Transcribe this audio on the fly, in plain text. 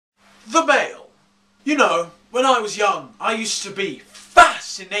The mail. You know, when I was young, I used to be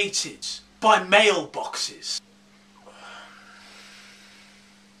fascinated by mailboxes.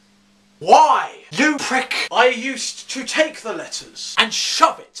 Why? You prick! I used to take the letters and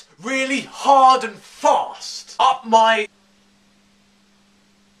shove it really hard and fast up my...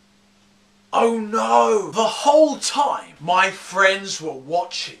 Oh no! The whole time my friends were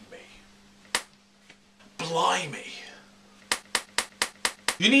watching me. Blimey.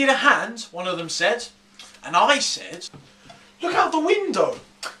 You need a hand, one of them said. And I said, look out the window.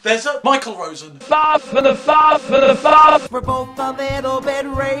 There's a Michael Rosen. We're both a little bit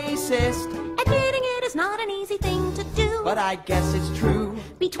racist. Admitting it is not an easy thing to do. But I guess it's true.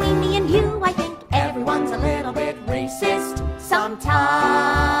 Between me and you, I think everyone's a little bit racist sometimes.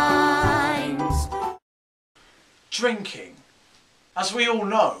 Drinking. As we all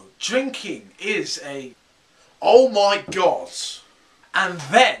know, drinking is a... Oh my God. And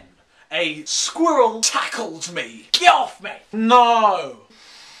then a squirrel tackled me. Get off me! No!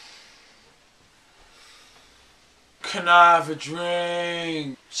 Can I have a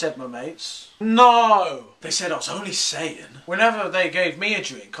drink? Said my mates. No! They said I was only saying. Whenever they gave me a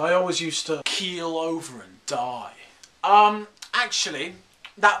drink, I always used to keel over and die. Actually,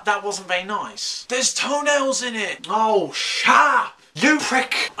 that wasn't very nice. There's toenails in it! Oh, shut up! You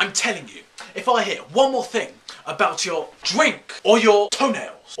prick! I'm telling you, if I hear one more thing about your drink, or your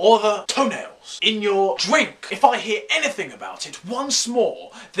toenails, or the toenails in your drink, if I hear anything about it once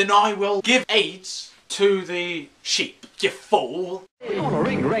more, then I will give AIDS to the sheep, you fool. On a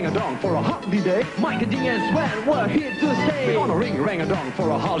ring-rang-a-dong for a holiday. Mike and Dee and Sven, we're here to stay. On a ring-rang-a-dong for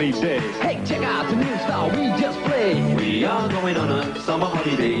a holiday. Hey, check out the new style we just played. We are going on a summer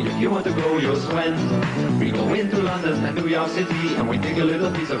holiday. If you want to go, you'll Sven. We go into London and New York City, and we take a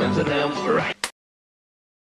little piece of Amsterdam, right?